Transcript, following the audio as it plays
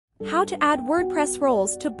How to add WordPress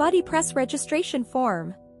roles to BuddyPress registration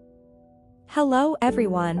form. Hello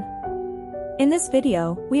everyone. In this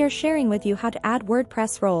video, we are sharing with you how to add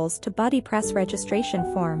WordPress roles to BuddyPress registration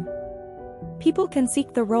form. People can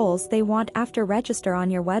seek the roles they want after register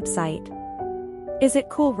on your website. Is it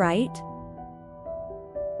cool, right?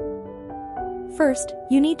 First,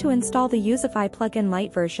 you need to install the Youzify plugin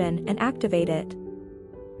Lite version and activate it.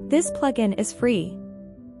 This plugin is free.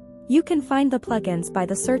 You can find the plugins by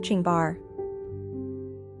the searching bar.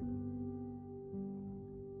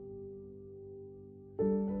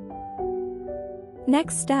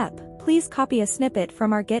 Next step, please copy a snippet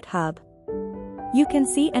from our GitHub. You can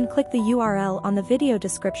see and click the URL on the video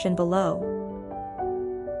description below.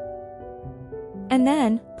 And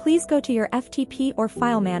then, please go to your FTP or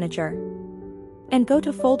file manager. And go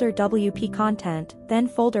to folder WP content, then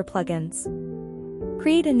folder plugins.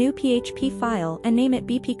 Create a new PHP file and name it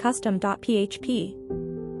bp-custom.php.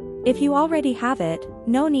 If you already have it,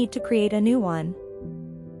 no need to create a new one.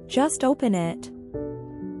 Just open it.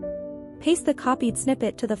 Paste the copied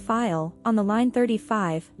snippet to the file, on the line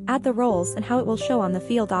 35, add the roles and how it will show on the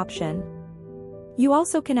field option. You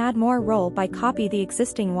also can add more role by copy the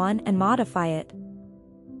existing one and modify it.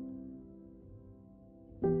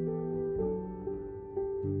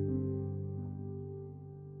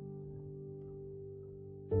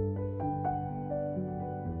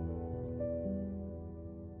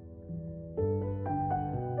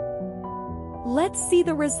 Let's see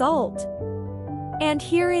the result. And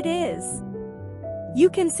here it is. You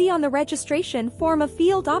can see on the registration form a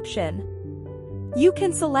field option. You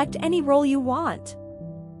can select any role you want.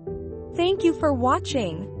 Thank you for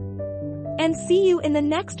watching. And see you in the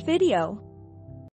next video.